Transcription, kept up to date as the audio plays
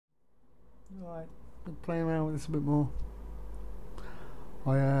Right, playing around with this a bit more.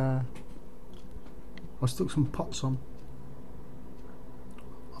 I stuck some pots on.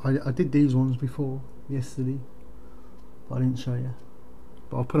 I did these ones before yesterday, but I didn't show you.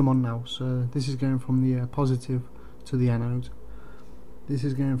 But I'll put them on now. So this is going from the positive to the anode. This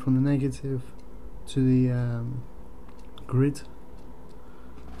is going from the negative to the grid.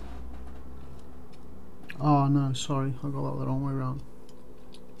 Oh no, sorry, I got that the wrong way around.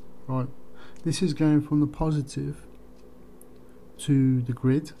 Right, this is going from the positive to the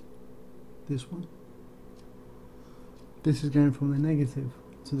grid. This one. This is going from the negative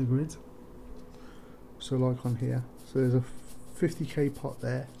to the grid. So like on here, so there's a 50k pot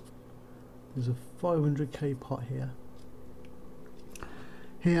there. There's a 500k pot here.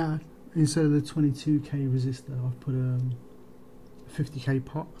 Here, instead of the 22k resistor, I've put a 50k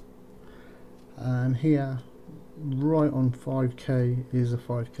pot. And here, right on 5k, is a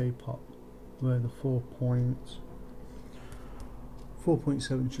 5k pot, where the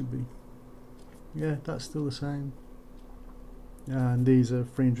 4.7 should be. Yeah, that's still the same. And these are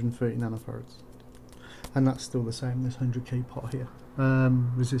 330 nanofarads. And that's still the same, this 100k pot here,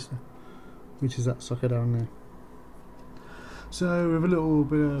 resistor, which is that sucker down there. So with a little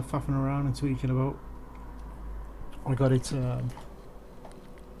bit of faffing around and tweaking about, I got it,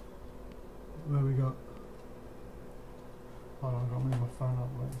 where we got, hold on, I've got to move my phone up,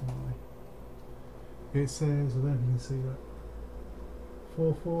 it says, I don't know if you can see that,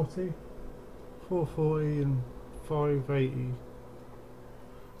 440 and 580.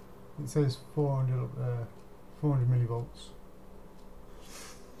 It says 400 up there, 400 millivolts.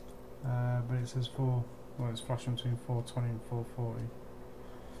 But it says it's flashing between 420 and 440.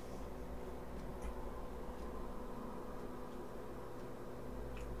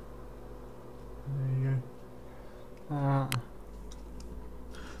 There you go.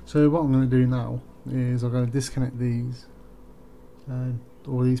 So what I'm going to do now is I'm going to disconnect these,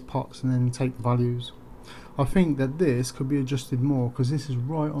 all these pots, and then take the values. I think that this could be adjusted more because this is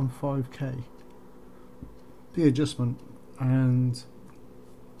right on 5k, the adjustment. And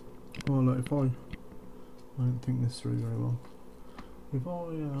well, look, if I don't think this through very well. If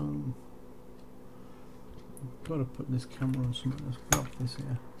I've got to put this camera on something. Let's put off this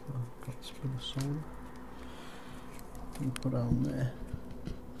here. I've got this bit of solder and put it on there.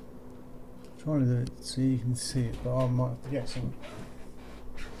 I'm trying to do it so you can see it, but I might have to get some.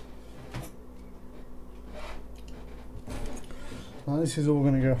 Now this is all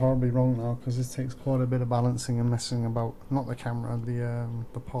going to go horribly wrong now because this takes quite a bit of balancing and messing about. Not the camera,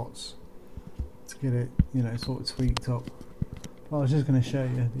 the pots, to get it, you know, sort of tweaked up. But I was just going to show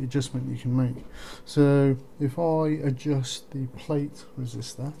you the adjustment you can make. So if I adjust the plate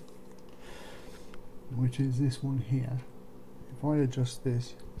resistor, which is this one here, if I adjust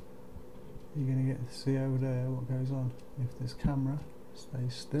this, you're going to get to see over there what goes on. If this camera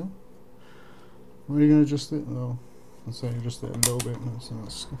stays still, where are you going to adjust it? Well, I'll say adjust it a little bit, so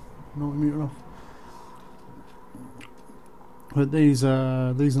that's not meter off. But these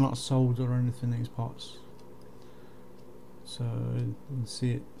are not soldered or anything, these pots. So you can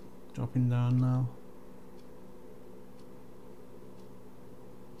see it dropping down now.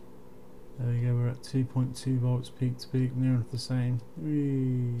 There we go, we're at 2.2 volts peak to peak, near enough the same.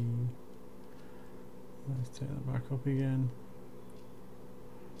 Whee. Let's take that back up again.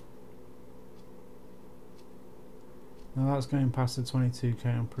 Now that's going past the 22k,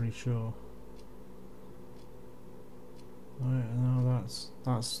 I'm pretty sure. Right, now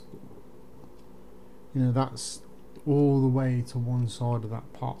that's you know, that's all the way to one side of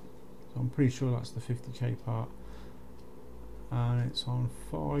that pot. So I'm pretty sure that's the 50k part. And it's on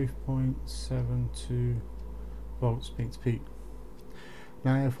 5.72 volts peak to peak.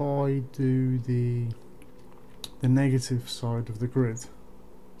 Now if I do the negative side of the grid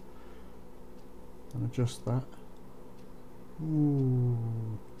and adjust that, ooh,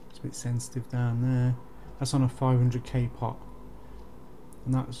 it's a bit sensitive down there. That's on a 500k pot,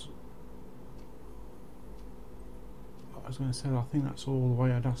 and that's, I was going to say, I think that's all the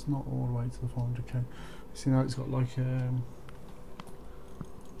way. That's not all the way to the 400k. See now it's got like down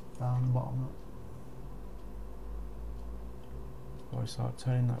the bottom. So I start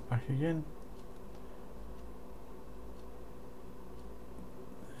turning that back again.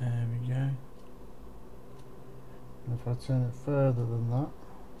 There we go. And if I turn it further than that,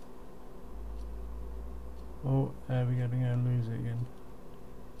 oh, there we go, I'm going to lose it again.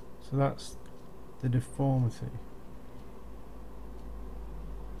 So that's the deformity.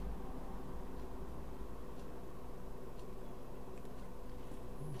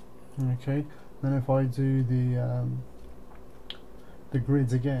 Okay, then if I do the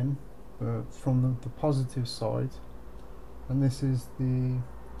grids again, from the positive side, and this is the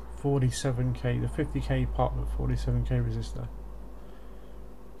 47k, the 50k pot with 47k resistor.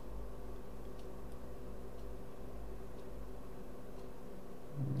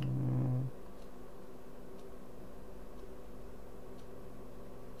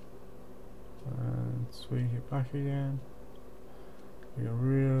 And tweak it back again. Be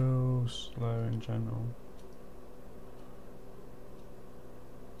real slow and gentle.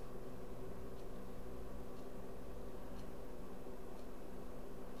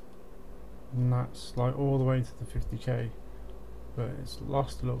 And that's like all the way to the 50k, but it's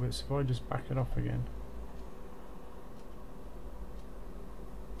lost a little bit, so if I just back it off again,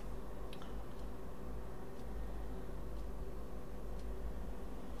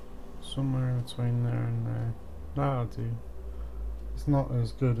 somewhere in between there and there, that'll do. It's not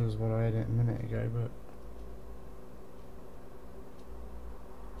as good as what I had it a minute ago, but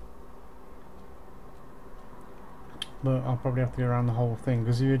I'll probably have to go around the whole thing,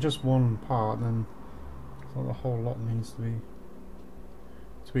 because if you're just one part, then it's like the whole lot needs to be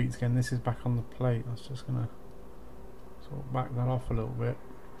tweaked again. This is back on the plate. That's just gonna sort of back that off a little bit,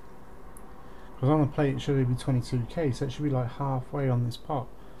 because on the plate it should be 22k, so it should be like halfway on this pot.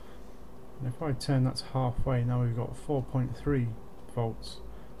 And if I turn that to halfway, now we've got 4.3 volts.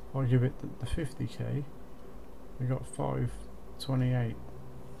 If I give it the 50k, we got 528.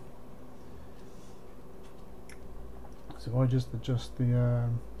 So if I just adjust the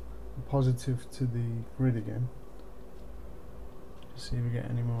positive to the grid again, just see if we get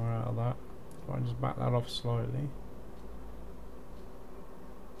any more out of that. If I just back that off slightly,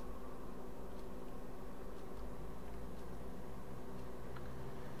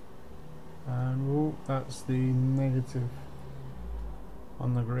 and oh, that's the negative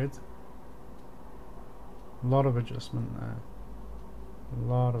on the grid. A lot of adjustment there, a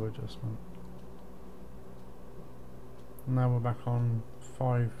lot of adjustment. Now we're back on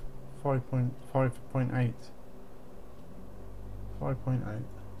 5.8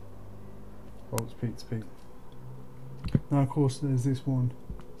 volts peak to peak. Now of course there's this one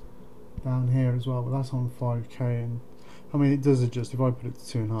down here as well, but that's on 5k, and I mean it does adjust. If I put it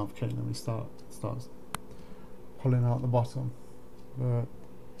to 2.5k, then it starts pulling out the bottom. But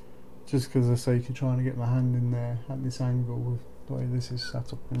just because I say you're trying to get my hand in there at this angle with the way this is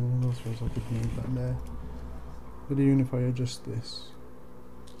set up, and I suppose I could move that there. But even if I adjust this,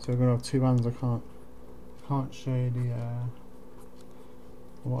 so I'm gonna have two hands, I can't show you the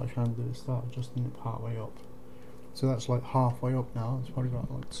what I can do is start adjusting it part way up. So that's like halfway up now. It's probably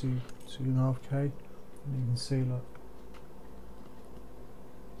got like 2.5k, and you can see, look,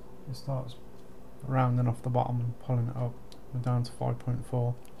 it starts rounding off the bottom and pulling it up. We're down to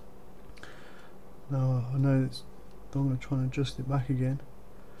 5.4. Now I know it's, I'm going to try and adjust it back again.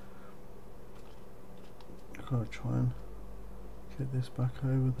 I've got to try and get this back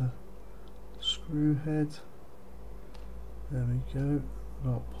over the screw head. There we go.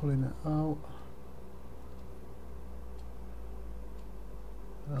 Not pulling it out.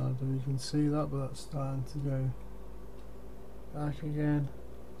 I don't know if you can see that, but that's starting to go back again.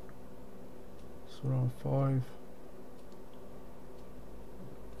 So we're on 5.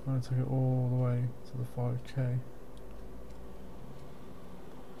 I'm going to take it all the way to the 5k.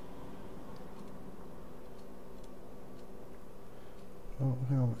 Oh, I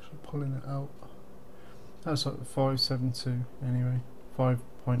think I'm actually pulling it out. That's like 572 anyway.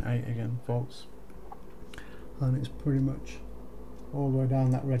 5.8 again volts. And it's pretty much all the way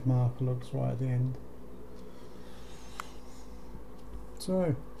down. That red marker looks right at the end.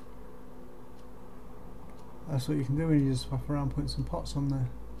 So that's what you can do when you just faff around putting some pots on there.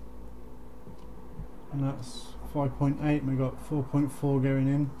 And that's 5.8, we got 4.4 going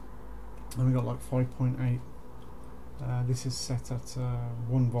in, and we got like 5.8. This is set at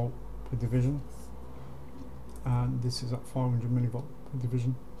 1 volt per division, and this is at 500 millivolt per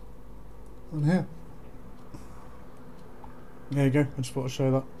division on here. There you go, I just thought I'd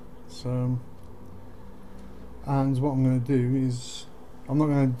show that. So, and what I'm going to do is, I'm not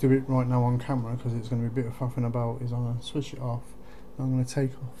going to do it right now on camera because it's going to be a bit of faffing about, is I'm going to switch it off, and I'm going to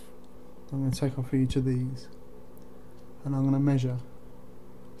take off each of these, and I'm going to measure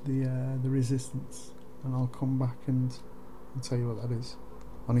the resistance, and I'll come back and tell you what that is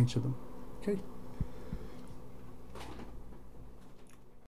on each of them. Okay.